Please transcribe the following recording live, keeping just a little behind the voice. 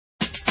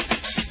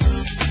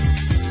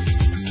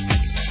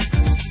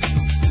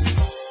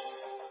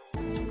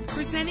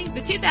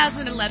The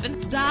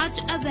 2011 Dodge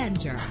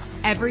Avenger.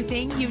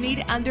 Everything you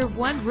need under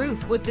one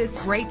roof with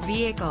this great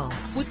vehicle.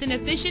 With an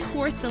efficient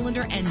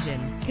 4-cylinder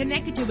engine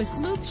connected to a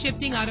smooth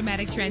shifting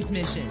automatic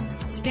transmission.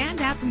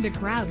 Stand out from the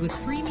crowd with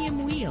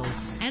premium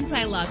wheels.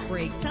 Anti-lock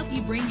brakes help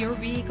you bring your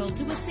vehicle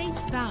to a safe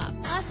stop.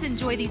 Plus,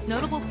 enjoy these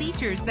notable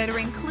features that are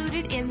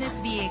included in this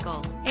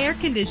vehicle: air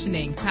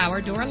conditioning, power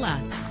door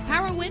locks,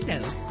 power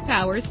windows,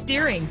 power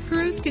steering,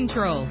 cruise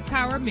control,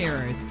 power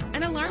mirrors,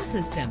 an alarm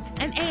system,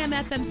 an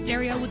AM/FM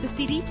stereo with a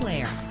CD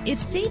player. If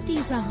safety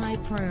is a high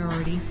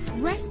priority,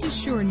 rest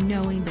assured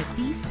knowing that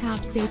these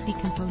top safety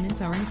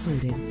components are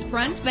included: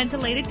 front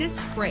ventilated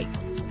disc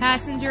brakes,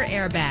 passenger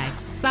airbag,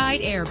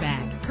 side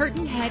airbag,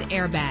 curtain head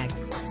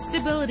airbags,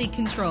 stability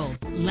control.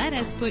 Let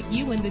us put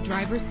you in the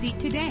driver's seat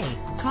today.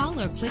 Call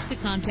or click to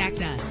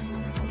contact us.